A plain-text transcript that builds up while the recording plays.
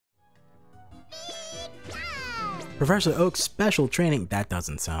Professor Oak's special training. That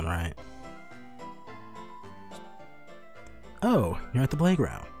doesn't sound right. Oh, you're at the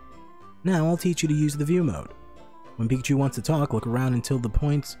playground. Now I'll teach you to use the view mode. When Pikachu wants to talk, look around until the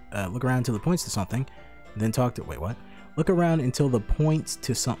points to something, then talk to. Wait, what? Look around until the points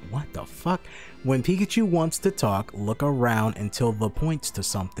to some. What the fuck? When Pikachu wants to talk, look around until the points to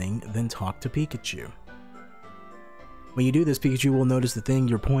something, then talk to Pikachu. When you do this, Pikachu will notice the thing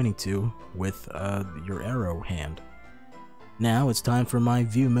you're pointing to with your arrow hand. Now it's time for my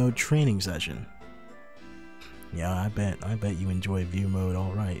view mode training session. Yeah, I bet you enjoy view mode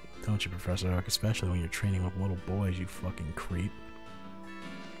all right, don't you, Professor Oak? Especially when you're training with little boys, you fucking creep.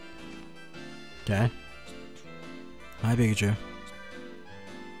 Okay. Hi, Pikachu.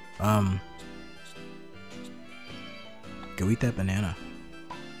 Go eat that banana.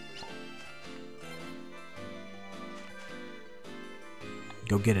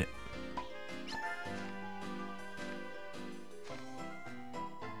 Go get it.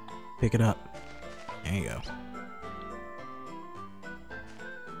 Pick it up. There you go.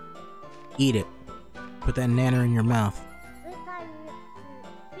 Eat it. Put that nanner in your mouth.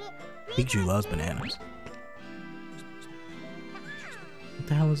 Pikachu loves bananas. What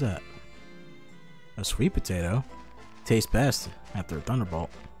the hell is that? A sweet potato? Tastes best after a Thunderbolt.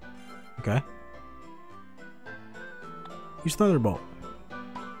 Okay. Use Thunderbolt.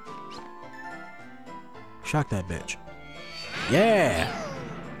 Shock that bitch. Yeah!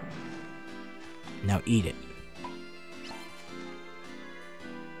 Now eat it.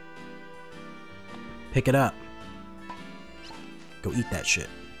 Pick it up. Go eat that shit.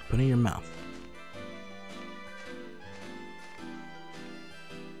 Put it in your mouth.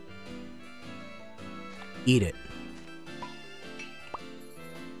 Eat it.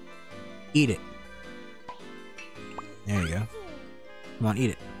 Eat it. There you go. Come on, eat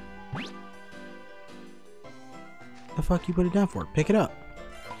it. The fuck you put it down for? Pick it up.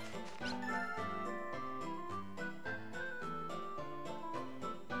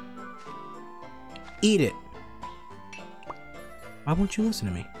 Eat it. Why won't you listen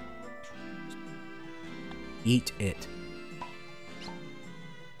to me? Eat it.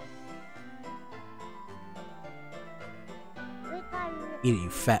 Eat it,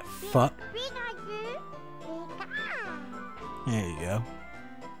 you fat fuck. There you go.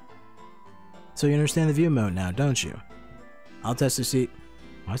 So you understand the view mode now, don't you? I'll test to see.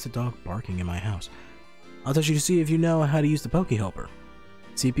 Why is the dog barking in my house? I'll test you to see if you know how to use the PokéHelper.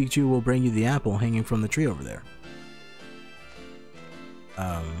 See, Pikachu will bring you the apple hanging from the tree over there.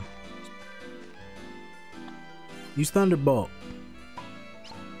 Use Thunderbolt.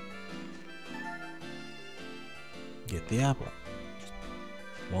 Get the apple.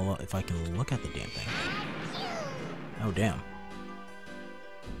 Well, if I can look at the damn thing. Oh, damn.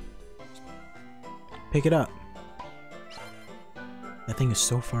 Pick it up. That thing is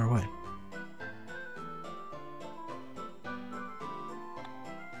so far away.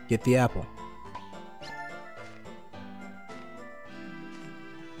 Get the apple.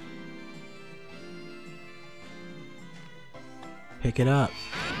 Pick it up.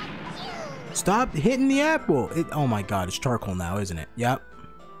 Stop hitting the apple! Oh my god, it's charcoal now, isn't it? Yep.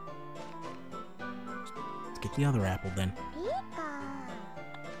 Let's get the other apple then.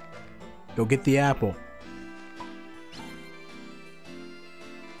 Go get the apple.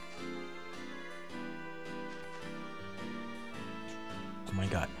 Oh my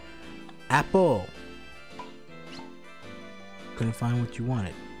god. Apple! Couldn't find what you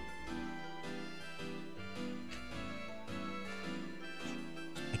wanted.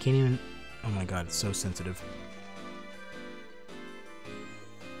 I can't even... Oh my god, it's so sensitive.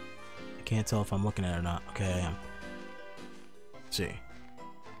 I can't tell if I'm looking at it or not. Okay, I am. Let's see.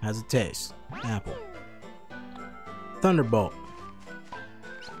 How's it taste? Apple. Thunderbolt.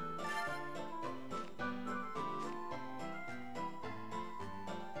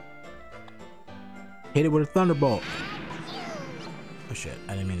 Hit it with a Thunderbolt. Oh shit,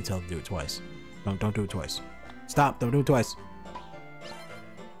 I didn't mean to tell it to do it twice. Don't do it twice. Stop, don't do it twice.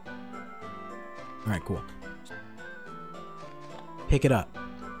 Alright, cool. Pick it up.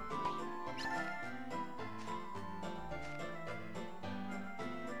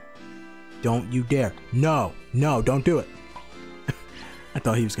 Don't you dare. No, no, don't do it. I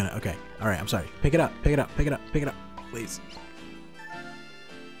thought he was gonna, okay. Alright, I'm sorry. Pick it up, pick it up, pick it up, pick it up, please.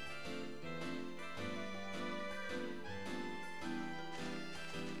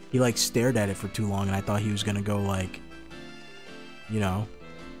 He like stared at it for too long and I thought he was gonna go like, you know,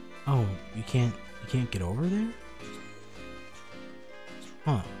 oh, you can't get over there?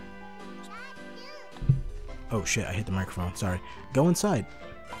 Huh. Oh shit, I hit the microphone, sorry. Go inside.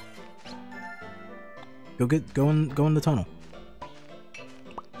 Go in the tunnel.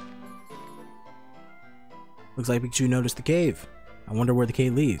 Looks like Pikachu noticed the cave. I wonder where the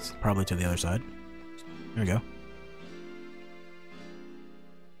cave leads. Probably to the other side. There we go.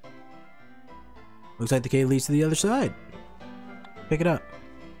 Looks like the cave leads to the other side. Pick it up.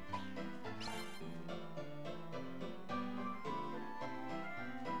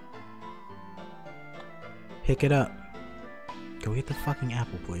 Pick it up. Go get the fucking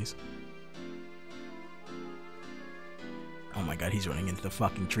apple, please. Oh my god, he's running into the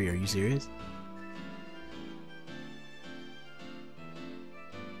fucking tree. Are you serious?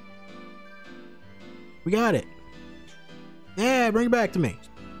 We got it. Yeah, bring it back to me.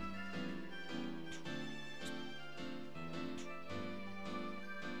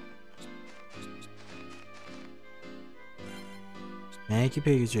 Thank you,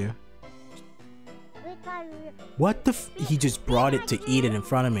 Pikachu. What the f- He just brought it to eat it in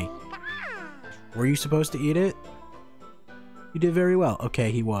front of me. Were you supposed to eat it? You did very well.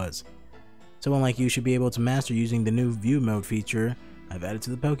 Okay, he was. Someone like you should be able to master using the new view mode feature I've added to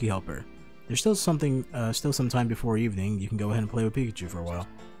the PokéHelper. There's still some time before evening. You can go ahead and play with Pikachu for a while.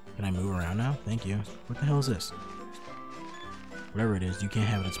 Can I move around now? Thank you. What the hell is this? Whatever it is, you can't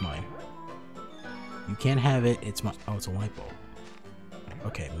have it, it's mine. You can't have it, it's my- Oh, it's a light bulb.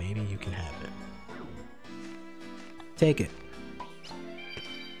 Okay, maybe you can have it. Take it.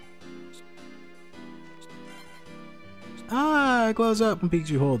 Ah, it glows up when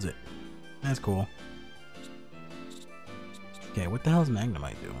Pikachu holds it. That's cool. Okay, what the hell is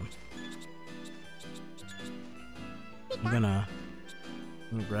Magnemite doing? I'm gonna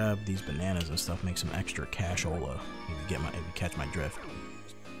grab these bananas and stuff, make some extra cashola. If you catch my drift.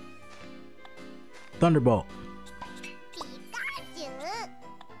 Thunderbolt.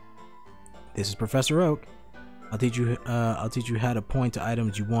 This is Professor Oak. I'll teach you how to point to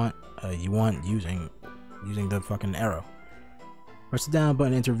items you want using the fucking arrow. Press the down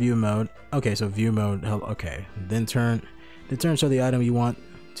button, enter view mode. Okay, so view mode. Okay, then turn so the item you want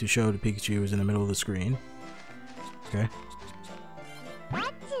to show to Pikachu is in the middle of the screen. Okay.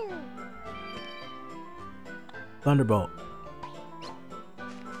 Thunderbolt.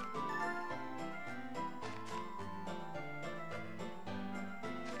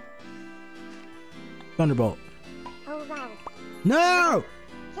 Thunderbolt. No!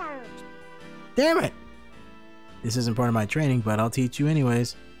 Damn it! This isn't part of my training, but I'll teach you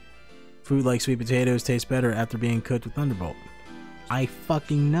anyways. Food like sweet potatoes tastes better after being cooked with Thunderbolt. I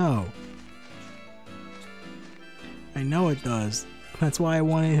fucking know. I know it does. That's why I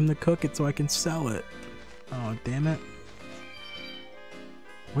wanted him to cook it so I can sell it. Oh, damn it.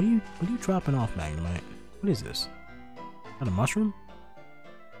 What are you dropping off, Magnemite? What is this? Is that a mushroom?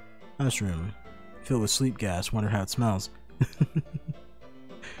 Mushroom. Filled with sleep gas. Wonder how it smells.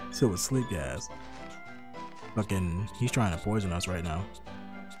 Filled with sleep gas. Fucking, he's trying to poison us right now.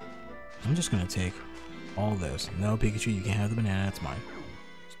 I'm just gonna take all this. No, Pikachu, you can't have the banana. That's mine.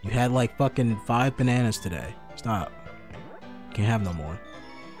 You had like fucking 5 bananas today. Stop. Can't have no more.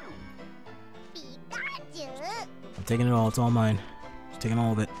 I'm taking it all. It's all mine. I'm taking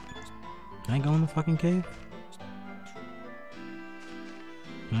all of it. Can I go in the fucking cave?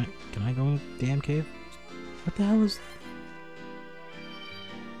 Can I go in the damn cave? What the hell is...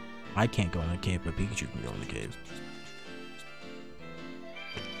 I can't go in the cave, but Pikachu can go in the cave.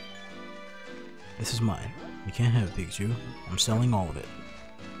 This is mine. You can't have it, Pikachu. I'm selling all of it.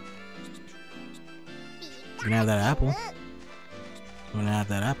 You can have that apple. I'm gonna have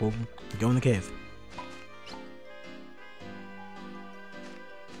that apple. Go in the cave.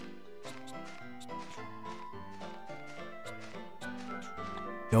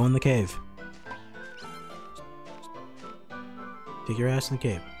 Go in the cave. Take your ass in the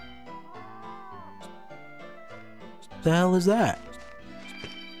cave. What the hell is that?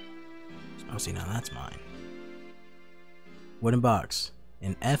 Oh, see, now that's mine. Wooden box.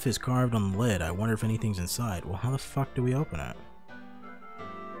 An F is carved on the lid. I wonder if anything's inside. Well, how the fuck do we open it?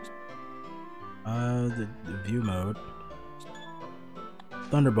 The view mode.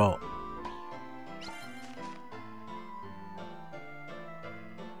 Thunderbolt.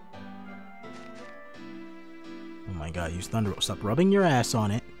 Oh my god, use Thunderbolt. Stop rubbing your ass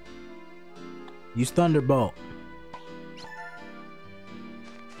on it. Use Thunderbolt.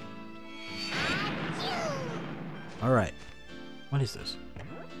 Alright. What is this?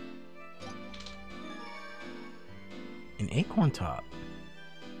 An acorn top.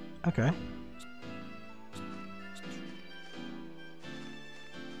 Okay.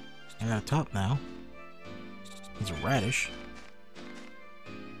 I got a top now. It's a radish.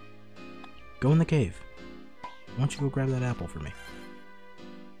 Go in the cave. Why don't you go grab that apple for me?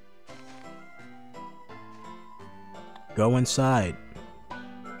 Go inside.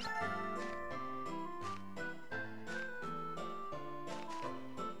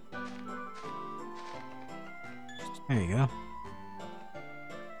 There you go.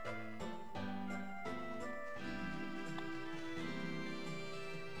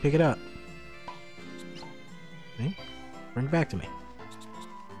 Pick it up. See? Bring it back to me.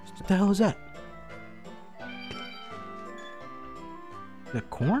 What the hell is that? Is that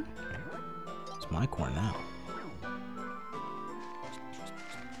corn? It's my corn now.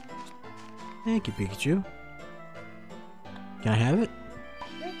 Thank you, Pikachu. Can I have it?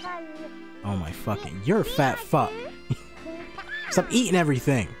 Oh my fucking... You're a fat fuck. Stop eating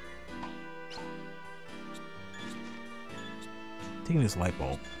everything. Taking this light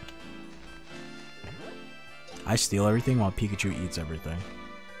bulb. I steal everything while Pikachu eats everything.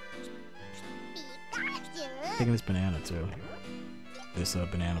 Taking this banana too. This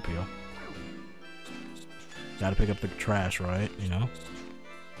banana peel. Gotta pick up the trash, right? You know?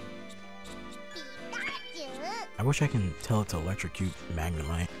 I wish I can tell it to electrocute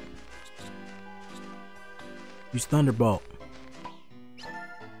Magnemite. Use Thunderbolt.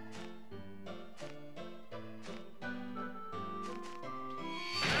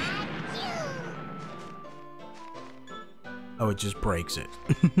 Oh, it just breaks it.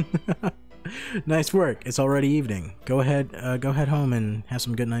 Nice work. It's already evening. Go ahead home and have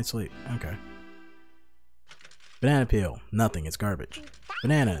some good night's sleep. Okay. Banana peel. Nothing. It's garbage.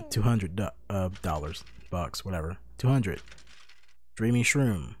 Banana. $200. Bucks. Whatever. 200. Dreamy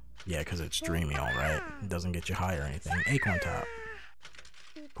shroom. Yeah, because it's dreamy, alright. It doesn't get you high or anything. Acorn top.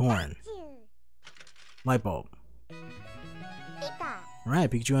 Corn. Light bulb. Alright,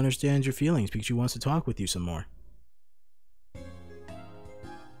 Pikachu understands your feelings. Pikachu wants to talk with you some more.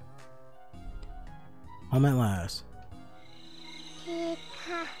 Home at last.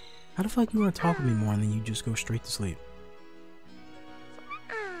 How the fuck you want to talk with me more and then you just go straight to sleep?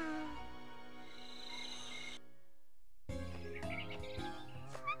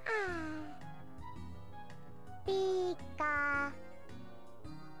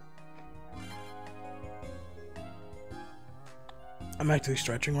 I'm actually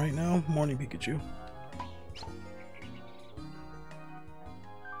stretching right now. Morning, Pikachu.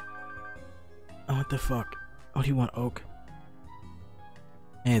 Oh, what the fuck? What do you want, Oak?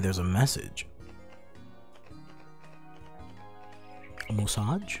 Hey, there's a message. A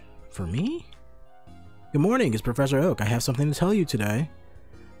massage? For me? Good morning, it's Professor Oak. I have something to tell you today.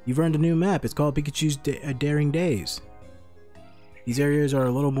 You've earned a new map. It's called Pikachu's Daring Days. These areas are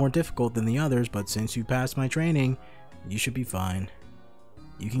a little more difficult than the others, but since you passed my training, you should be fine.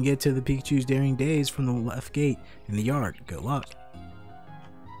 You can get to the Pikachu's Daring Days from the left gate in the yard. Good luck.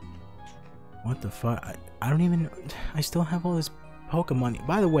 What the fuck? I don't even... I still have all this Pokemon.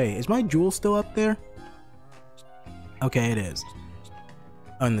 By the way, is my jewel still up there? Okay, it is.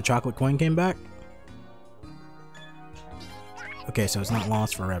 Oh, and the chocolate coin came back? Okay, so it's not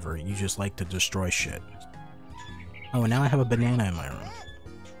lost forever. You just like to destroy shit. Oh, and now I have a banana in my room.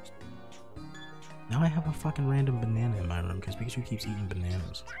 Now I have a fucking random banana in my room because Pikachu keeps eating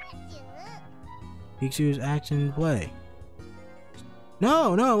bananas. Pikachu's action play.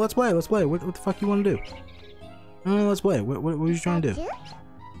 No, let's play. What the fuck you want to do? No, let's play. What are you trying to do?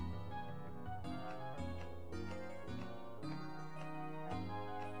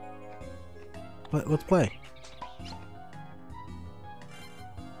 Let's play.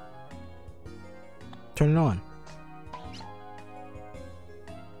 Turn it on.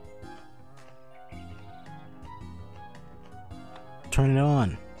 Turn it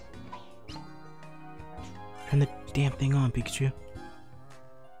on. Turn the damn thing on, Pikachu.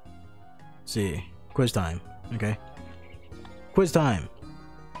 See. Quiz time. Okay. Quiz time.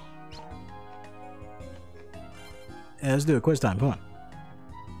 Yeah, let's do it. Quiz time. Come on.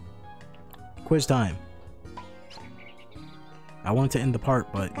 Quiz time. I wanted to end the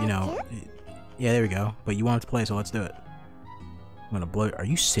part, but, you know... Yeah, there we go. But you wanted to play, so let's do it. I'm gonna blow... Are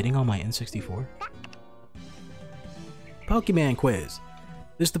you sitting on my N64? Pokemon quiz.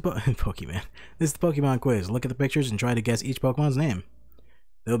 This is the Pokemon. This is the Pokemon quiz. Look at the pictures and try to guess each Pokemon's name.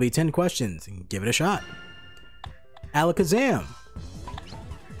 There'll be 10 questions. Give it a shot. Alakazam.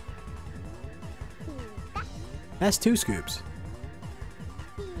 That's 2 scoops.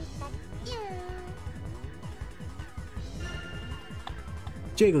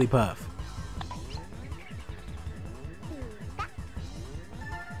 Jigglypuff.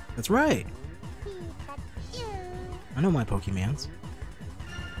 That's right. I know my Pokemons.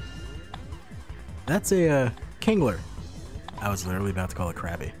 That's a Kingler. I was literally about to call it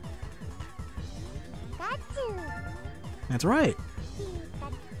Krabby. That's right.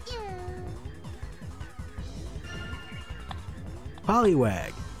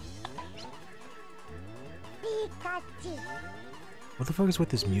 Poliwag. Pikachu. What the fuck is with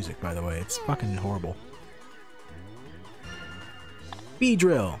this music, by the way? It's fucking horrible.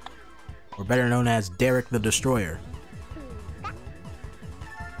 Beedrill, or better known as Derek the Destroyer.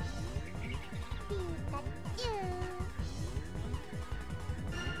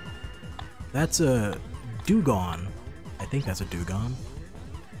 That's a Dugong. I think that's a Dugong.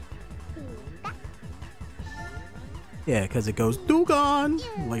 Yeah, because it goes Dugong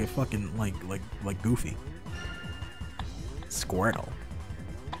like a fucking like Goofy. Squirtle.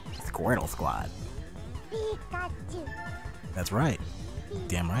 Squirtle Squad. Pikachu. That's right.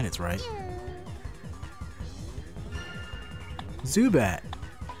 Damn right it's right. Zubat.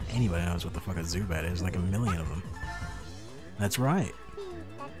 Anybody knows what the fuck a Zubat is? Like a million of them. That's right.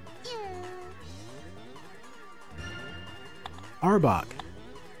 Arbok.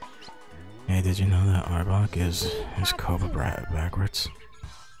 Hey, did you know that Arbok is Cobra backwards?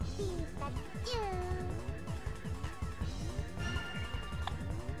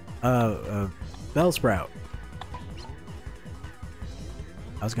 Bellsprout.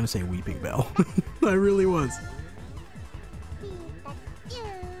 I was gonna say Weeping Bell. I really was.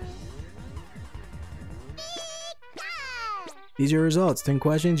 These are your results. 10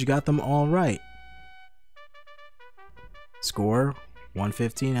 questions. You got them all right. Score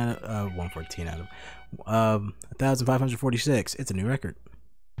 115 out of 114 out of 1,546. It's a new record.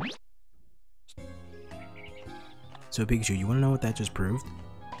 So Pikachu, you want to know what that just proved?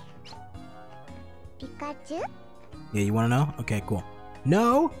 Pikachu? Yeah, you want to know? Okay, cool.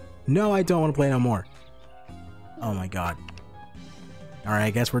 No, no, I don't want to play no more. Oh my god. All right, I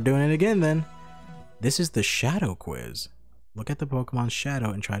guess we're doing it again then. This is the Shadow quiz. Look at the Pokemon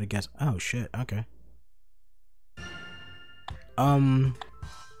Shadow and try to guess. Oh shit. Okay.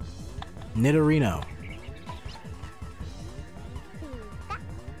 Nidorino.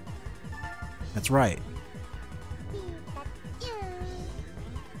 That's right.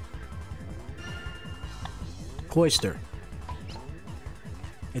 Cloyster.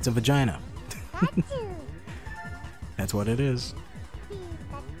 It's a vagina. That's what it is.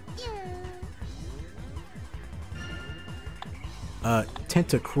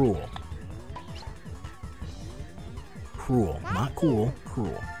 Tentacruel. Cruel, not cool,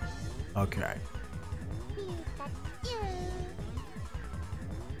 cruel. Okay.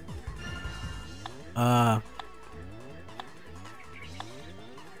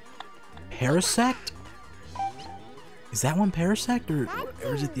 Parasect? Is that one Parasect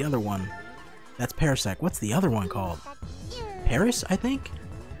or is it the other one? That's Parasect. What's the other one called? Paris, I think?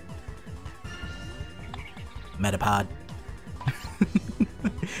 Metapod.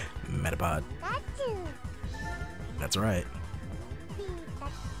 Metapod. That's right.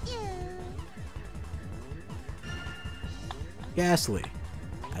 Ghastly.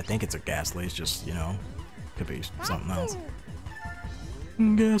 I think it's a Ghastly. It's just, you know, could be something else.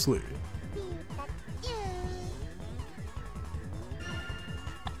 Ghastly.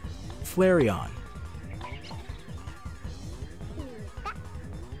 Flareon.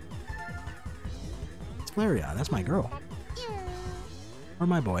 It's Flareon. That's my girl. Or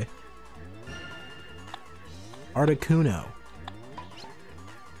my boy. Articuno.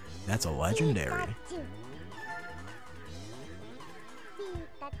 That's a legendary.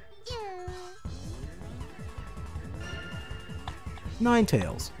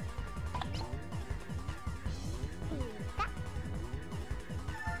 Ninetales.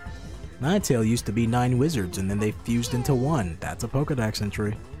 Ninetale used to be 9 wizards and then they fused into one. That's a Pokedex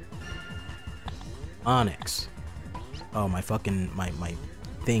entry. Onyx. Oh, my fucking, my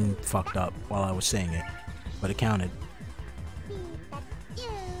thing fucked up while I was saying it, but it counted.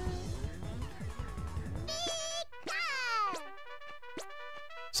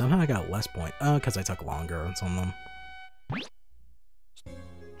 Somehow I got less point. Because I took longer on some of them.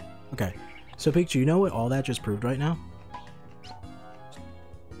 Okay, so Pikachu, you know what all that just proved right now?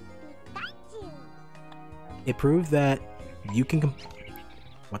 It proved that you can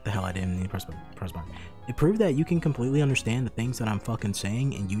what the hell, I didn't need to press button. It proved that you can completely understand the things that I'm fucking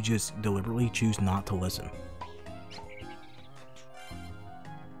saying and you just deliberately choose not to listen.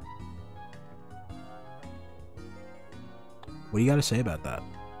 What do you gotta say about that?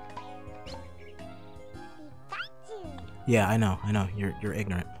 Yeah, I know, you're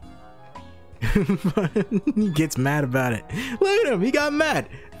ignorant. He gets mad about it. Look at him, he got mad.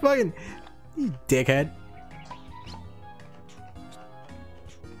 Fucking, you dickhead.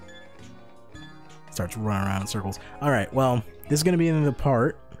 Starts running around in circles. Alright, well, this is gonna be another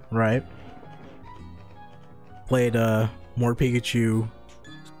part, right? Played more Pikachu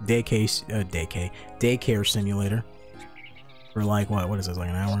daycare simulator. for like, what is this, like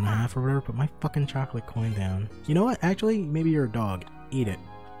an hour and a half or whatever? Put my fucking chocolate coin down. You know what? Actually, maybe you're a dog. Eat it.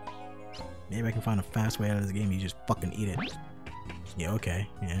 Maybe I can find a fast way out of this game. You just fucking eat it. Yeah, okay.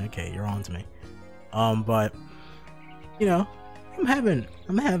 Yeah, okay. You're on to me. But, you know, I'm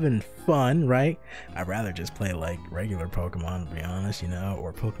having fun, right? I'd rather just play like regular Pokemon, to be honest, you know,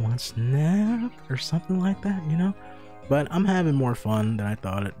 or Pokemon Snap or something like that, you know. But I'm having more fun than I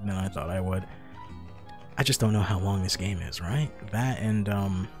thought I would. I just don't know how long this game is, right? That and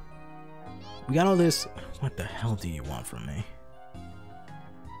we got all this. What the hell do you want from me?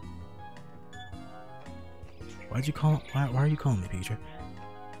 Why'd you call? Why are you calling me, Pikachu?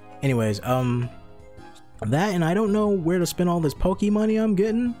 Anyways, that and I don't know where to spend all this Poke money I'm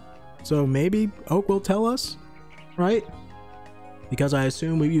getting. So maybe Oak will tell us, right? Because I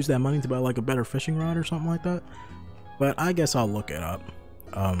assume we use that money to buy like a better fishing rod or something like that. But I guess I'll look it up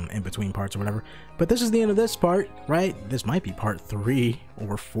in between parts or whatever. But this is the end of this part, right? This might be part 3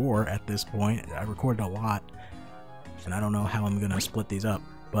 or 4 at this point. I recorded a lot, and I don't know how I'm gonna split these up.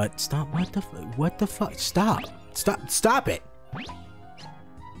 But stop! What the fuck? Stop! Stop it!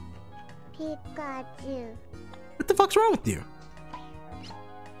 Pikachu. What the fuck's wrong with you?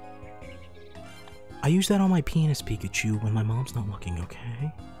 I use that on my penis, Pikachu, when my mom's not looking,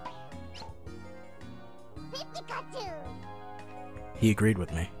 okay? Pikachu. He agreed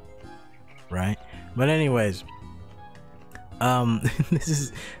with me, right? But anyways,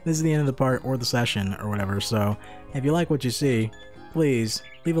 this is the end of the part or the session or whatever. So if you like what you see, please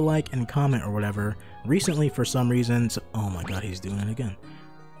leave a like and comment or whatever. Recently, for some reason, oh my god, he's doing it again.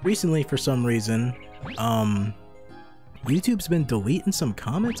 Recently, for some reason, YouTube's been deleting some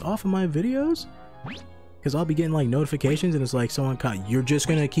comments off of my videos, because I'll be getting like notifications and it's like someone you're just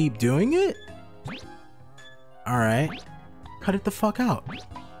gonna keep doing it? Alright. Cut it the fuck out.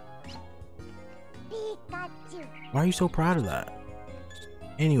 Pikachu. Why are you so proud of that?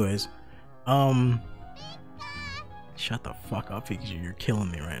 Anyways, shut the fuck up, Pikachu. You're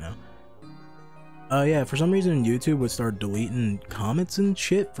killing me right now. Yeah, for some reason YouTube would start deleting comments and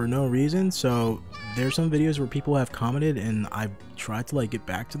shit for no reason. So there's some videos where people have commented and I've tried to like get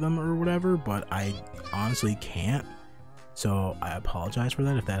back to them or whatever, but I honestly can't. So I apologize for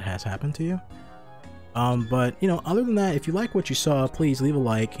that if that has happened to you. But you know, other than that, if you like what you saw, please leave a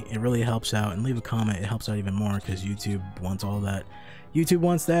like. It really helps out, and leave a comment. It helps out even more because YouTube wants all that. YouTube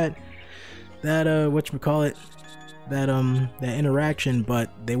wants that whatchamacallit, that interaction, but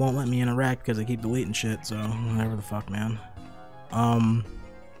they won't let me interact because they keep deleting shit. So whatever the fuck, man.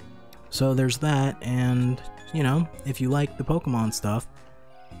 So there's that, and you know, if you like the Pokemon stuff,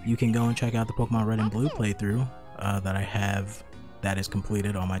 you can go and check out the Pokemon Red and Blue playthrough that I have. That is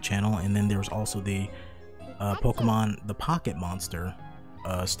completed on my channel, and then there's also the Pokemon the Pocket Monster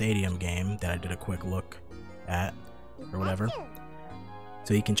Stadium game that I did a quick look at or whatever,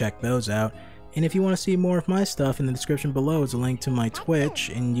 so you can check those out. And if you want to see more of my stuff, in the description below is a link to my Twitch,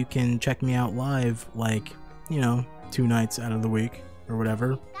 and you can check me out live, like, you know, 2 nights out of the week or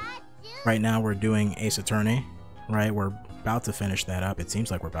whatever. Right now we're doing Ace Attorney, right? We're about to finish that up. It seems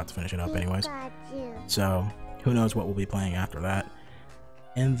like we're about to finish it up anyways, so who knows what we'll be playing after that.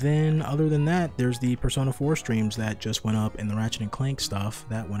 And then other than that, there's the Persona 4 streams that just went up, and the Ratchet and Clank stuff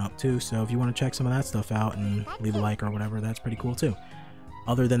that went up too. So if you want to check some of that stuff out and leave a like or whatever, that's pretty cool too.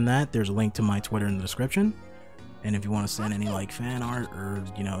 Other than that, there's a link to my Twitter in the description. And if you want to send any like fan art, or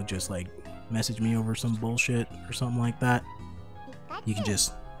you know, just like message me over some bullshit or something like that, you can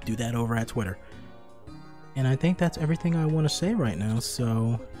just do that over at Twitter. And I think that's everything I want to say right now.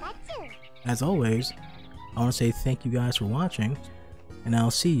 So as always, I want to say thank you guys for watching, and I'll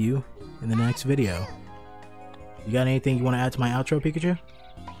see you in the next video. You got anything you want to add to my outro, Pikachu?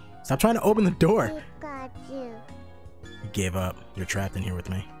 Stop trying to open the door! You gave up. You're trapped in here with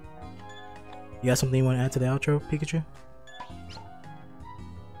me. You got something you want to add to the outro, Pikachu?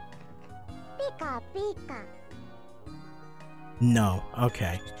 Pika, Pika. No.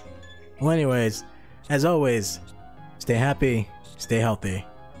 Okay. Well, anyways, as always, stay happy, stay healthy,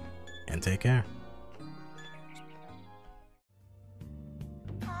 and take care.